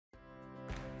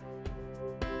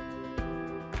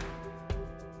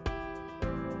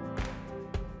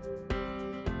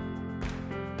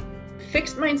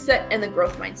fixed mindset and the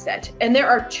growth mindset. And there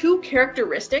are two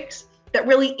characteristics that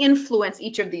really influence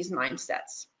each of these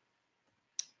mindsets.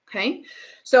 Okay,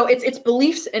 so it's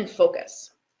beliefs and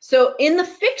focus. So in the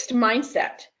fixed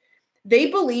mindset, they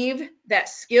believe that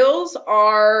skills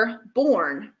are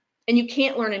born and you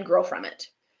can't learn and grow from it.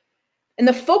 And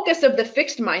the focus of the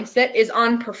fixed mindset is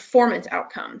on performance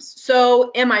outcomes.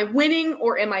 So am I winning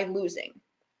or am I losing?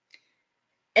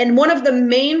 And one of the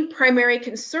main primary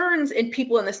concerns in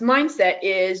people in this mindset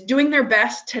is doing their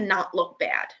best to not look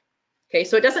bad. Okay,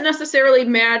 so it doesn't necessarily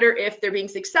matter if they're being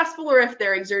successful or if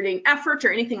they're exerting effort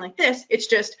or anything like this. It's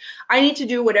just, I need to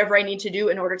do whatever I need to do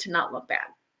in order to not look bad.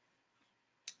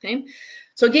 Okay,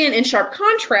 so again, in sharp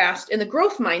contrast, in the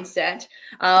growth mindset,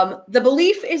 the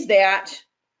belief is that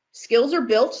skills are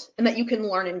built and that you can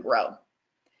learn and grow.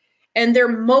 And they're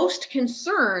most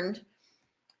concerned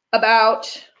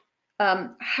about and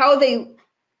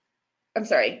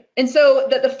so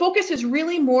the focus is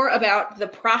really more about the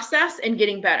process and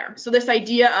getting better. So this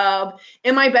idea of,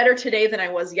 am I better today than I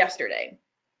was yesterday?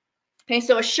 Okay,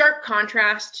 so a sharp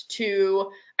contrast to,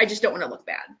 I just don't want to look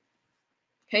bad.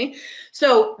 Okay,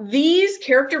 so these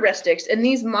characteristics and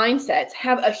these mindsets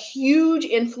have a huge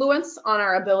influence on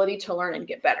our ability to learn and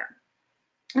get better.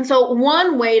 And so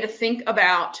one way to think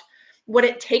about what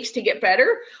it takes to get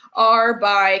better are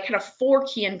by kind of 4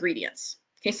 key ingredients.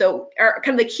 Okay, so kind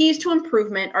of the keys to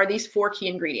improvement are these 4 key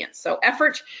ingredients. So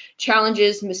effort,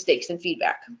 challenges, mistakes, and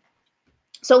feedback.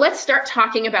 So let's start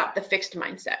talking about the fixed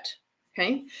mindset.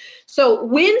 Okay, so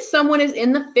when someone is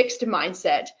in the fixed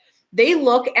mindset, they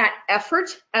look at effort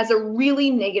as a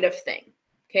really negative thing.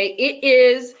 Okay, it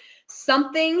is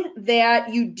something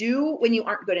that you do when you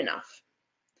aren't good enough.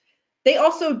 They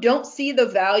also don't see the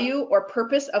value or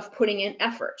purpose of putting in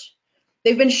effort.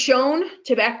 They've been shown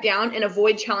to back down and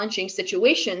avoid challenging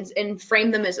situations and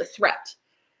frame them as a threat.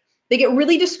 They get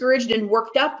really discouraged and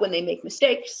worked up when they make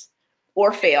mistakes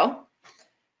or fail.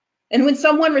 And when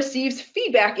someone receives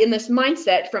feedback in this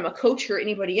mindset from a coach or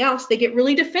anybody else, they get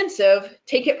really defensive,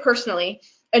 take it personally,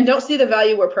 and don't see the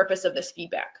value or purpose of this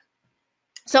feedback.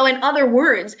 So in other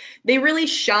words, they really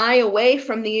shy away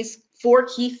from these 4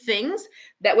 key things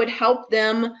that would help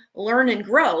them learn and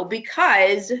grow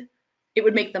because it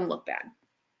would make them look bad.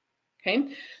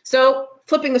 Okay, so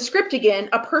flipping the script again,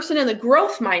 a person in the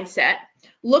growth mindset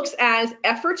looks at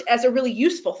effort as a really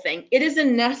useful thing. It is a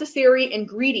necessary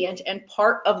ingredient and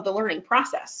part of the learning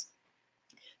process.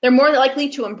 They're more likely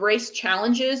to embrace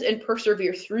challenges and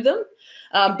persevere through them.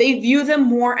 They view them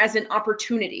more as an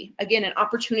opportunity, again, an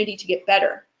opportunity to get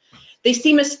better. They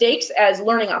see mistakes as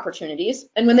learning opportunities,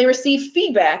 and when they receive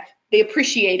feedback, they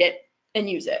appreciate it and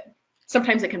use it.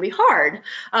 Sometimes it can be hard,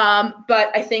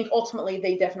 but I think ultimately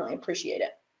they definitely appreciate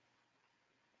it.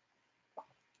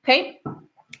 Okay,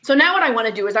 so now what I want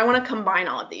to do is I want to combine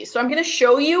all of these. So I'm going to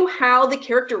show you how the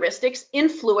characteristics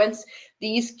influence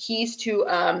these keys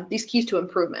to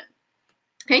improvement.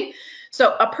 Okay,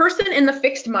 so a person in the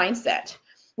fixed mindset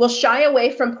will shy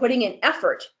away from putting in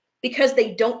effort because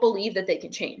they don't believe that they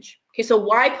can change. Okay, so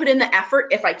why put in the effort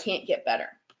if I can't get better?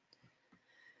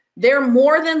 They're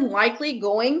more than likely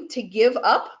going to give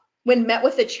up when met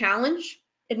with a challenge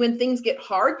and when things get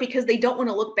hard because they don't want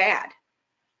to look bad.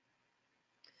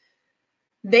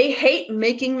 They hate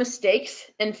making mistakes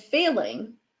and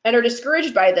failing and are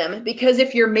discouraged by them because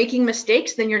if you're making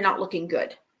mistakes, then you're not looking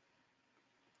good.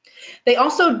 They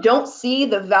also don't see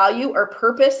the value or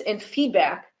purpose in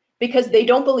feedback because they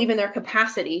don't believe in their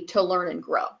capacity to learn and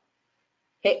grow.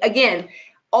 Okay, again,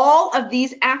 all of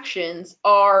these actions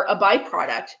are a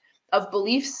byproduct of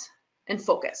beliefs and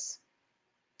focus.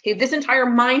 Okay, this entire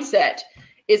mindset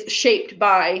is shaped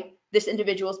by this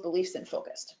individual's beliefs and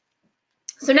focus.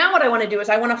 So now what I want to do is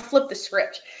I want to flip the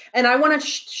script and I want to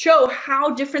show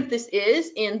how different this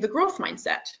is in the growth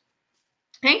mindset.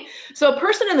 Okay, so a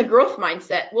person in the growth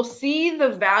mindset will see the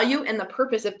value and the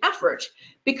purpose of effort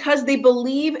because they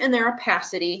believe in their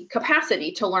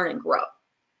capacity to learn and grow.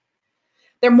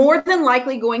 They're more than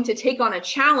likely going to take on a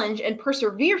challenge and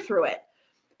persevere through it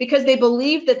because they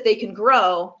believe that they can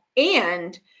grow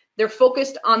and they're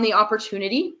focused on the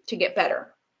opportunity to get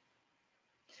better.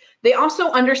 They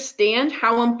also understand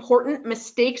how important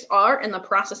mistakes are in the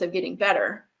process of getting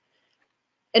better.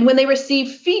 And when they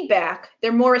receive feedback,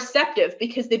 they're more receptive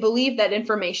because they believe that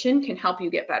information can help you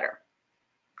get better.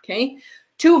 Okay,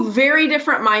 2 very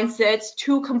different mindsets,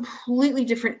 2 completely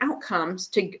different outcomes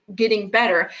to getting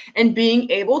better and being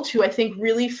able to, I think,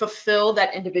 really fulfill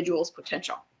that individual's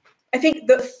potential. I think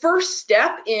the first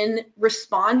step in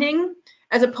responding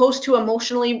as opposed to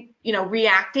emotionally,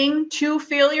 reacting to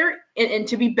failure and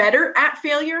to be better at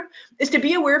failure is to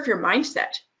be aware of your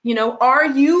mindset. You know, are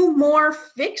you more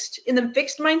fixed in the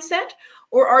fixed mindset,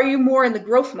 or are you more in the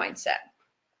growth mindset?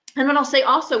 And what I'll say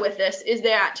also with this is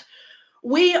that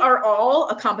we are all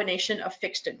a combination of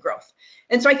fixed and growth.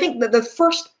 And so I think that the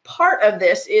first part of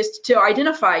this is to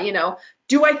identify, you know,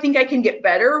 do I think I can get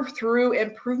better through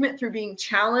improvement, through being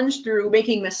challenged, through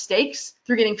making mistakes,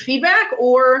 through getting feedback?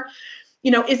 Or,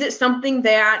 you know, is it something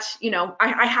that, you know,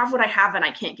 I have what I have and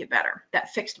I can't get better,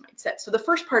 that fixed mindset? So the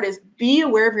first part is be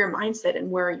aware of your mindset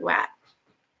and where are you at?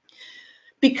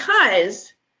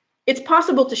 Because it's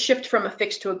possible to shift from a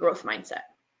fixed to a growth mindset.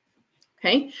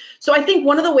 Okay, so I think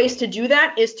one of the ways to do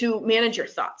that is to manage your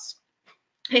thoughts.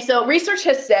 Okay, so research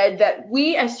has said that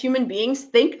we as human beings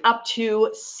think up to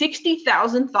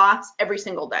 60,000 thoughts every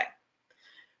single day,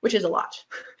 which is a lot.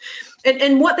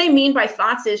 And what they mean by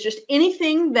thoughts is just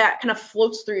anything that kind of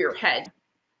floats through your head.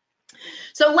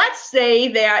 So let's say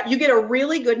that you get a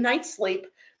really good night's sleep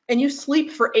and you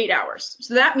sleep for 8 hours.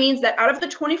 So that means that out of the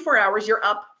 24 hours, you're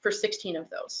up for 16 of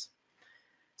those.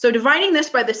 So dividing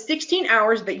this by the 16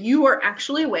 hours that you are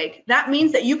actually awake, that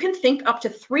means that you can think up to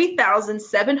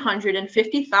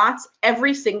 3,750 thoughts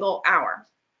every single hour.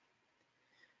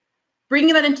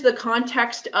 Bringing that into the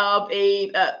context of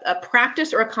a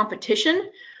practice or a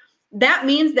competition, that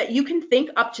means that you can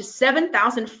think up to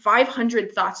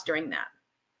 7,500 thoughts during that.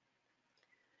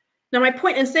 Now, my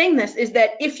point in saying this is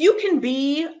that if you can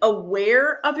be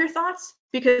aware of your thoughts,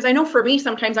 because I know for me,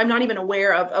 sometimes I'm not even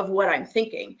aware of what I'm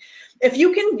thinking. If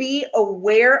you can be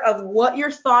aware of what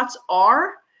your thoughts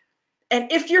are,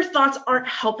 and if your thoughts aren't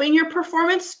helping your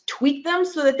performance, tweak them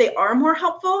so that they are more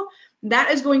helpful, that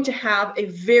is going to have a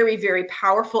very, very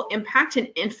powerful impact and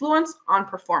influence on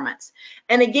performance.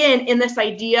 And again, in this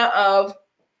idea of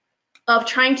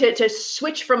trying to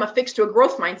switch from a fixed to a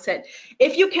growth mindset,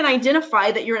 if you can identify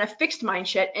that you're in a fixed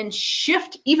mindset and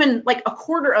shift even like a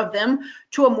quarter of them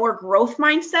to a more growth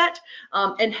mindset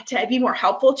and to be more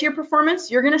helpful to your performance,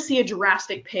 you're going to see a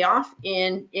drastic payoff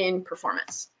in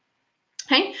performance.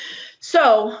 Okay,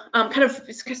 so kind of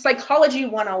psychology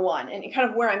 101 and kind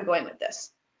of where I'm going with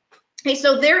this. Okay,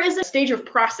 so there is a stage of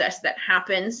process that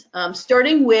happens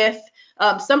starting with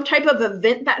some type of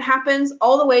event that happens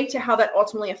all the way to how that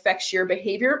ultimately affects your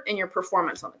behavior and your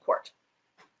performance on the court.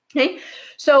 Okay,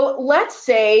 so let's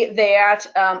say that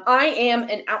I am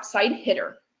an outside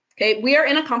hitter. Okay, we are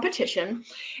in a competition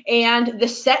and the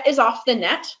set is off the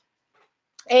net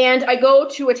and I go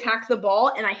to attack the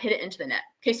ball and I hit it into the net.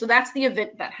 Okay, so that's the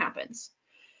event that happens.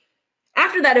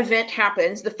 After that event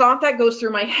happens, the thought that goes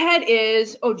through my head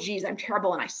is, oh geez, I'm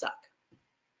terrible and I suck.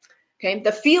 Okay,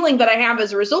 the feeling that I have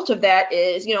as a result of that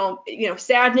is, you know,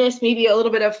 sadness, maybe a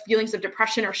little bit of feelings of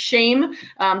depression or shame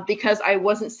because I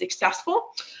wasn't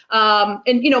successful.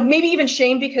 And, you know, maybe even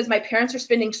shame because my parents are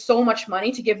spending so much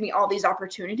money to give me all these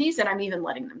opportunities and I'm even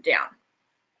letting them down.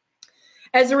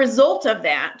 As a result of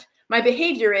that, my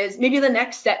behavior is maybe the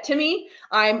next set to me,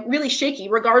 I'm really shaky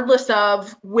regardless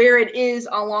of where it is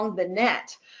along the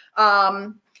net.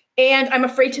 And I'm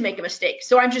afraid to make a mistake.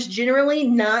 So I'm just generally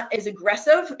not as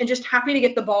aggressive and just happy to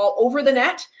get the ball over the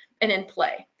net and in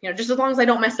play. You know, just as long as I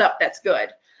don't mess up, that's good.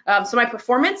 So my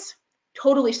performance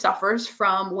totally suffers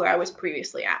from where I was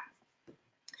previously at.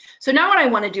 So now what I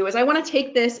want to do is I want to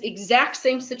take this exact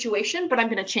same situation, but I'm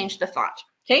going to change the thought.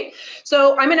 Okay,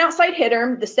 so I'm an outside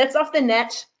hitter, the set's off the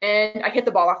net, and I hit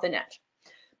the ball off the net.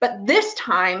 But this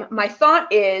time, my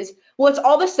thought is, well, it's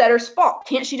all the setter's fault.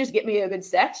 Can't she just get me a good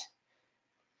set?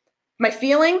 My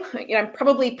feeling, you know, I'm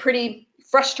probably pretty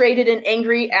frustrated and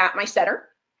angry at my setter.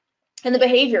 And the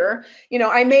behavior, you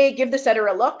know, I may give the setter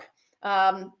a look,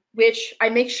 which I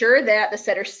make sure that the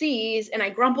setter sees, and I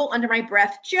grumble under my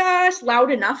breath just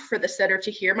loud enough for the setter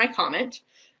to hear my comment.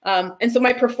 And so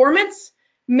my performance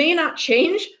may not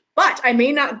change, but I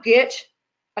may not get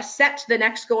a set the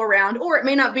next go around, or it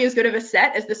may not be as good of a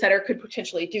set as the setter could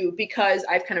potentially do because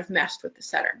I've kind of messed with the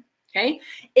setter. Okay,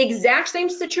 exact same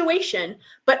situation,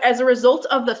 but as a result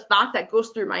of the thought that goes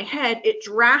through my head, it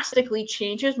drastically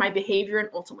changes my behavior and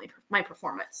ultimately my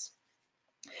performance.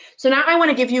 So now I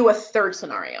want to give you a third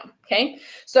scenario. Okay,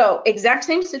 so exact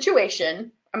same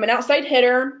situation, I'm an outside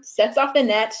hitter, sets off the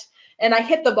net, and I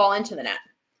hit the ball into the net.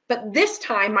 But this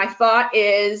time my thought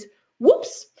is,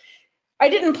 whoops, I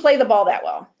didn't play the ball that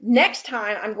well. Next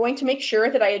time I'm going to make sure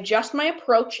that I adjust my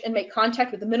approach and make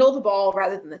contact with the middle of the ball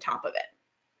rather than the top of it.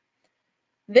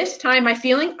 This time my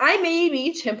feeling, I may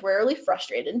be temporarily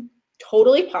frustrated,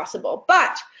 totally possible,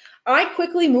 but I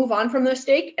quickly move on from the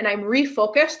mistake and I'm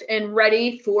refocused and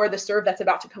ready for the serve that's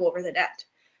about to come over the net.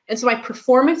 And so my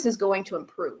performance is going to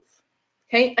improve.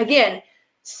 Okay, again,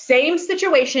 same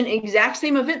situation, exact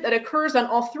same event that occurs on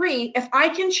all three. If I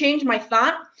can change my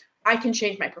thought, I can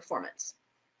change my performance.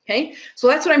 Okay, so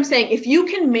that's what I'm saying. If you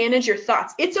can manage your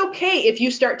thoughts, it's okay if you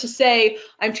start to say,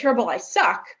 I'm terrible, I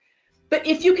suck. But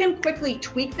if you can quickly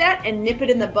tweak that and nip it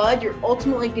in the bud, you're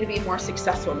ultimately going to be more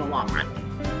successful in the long run.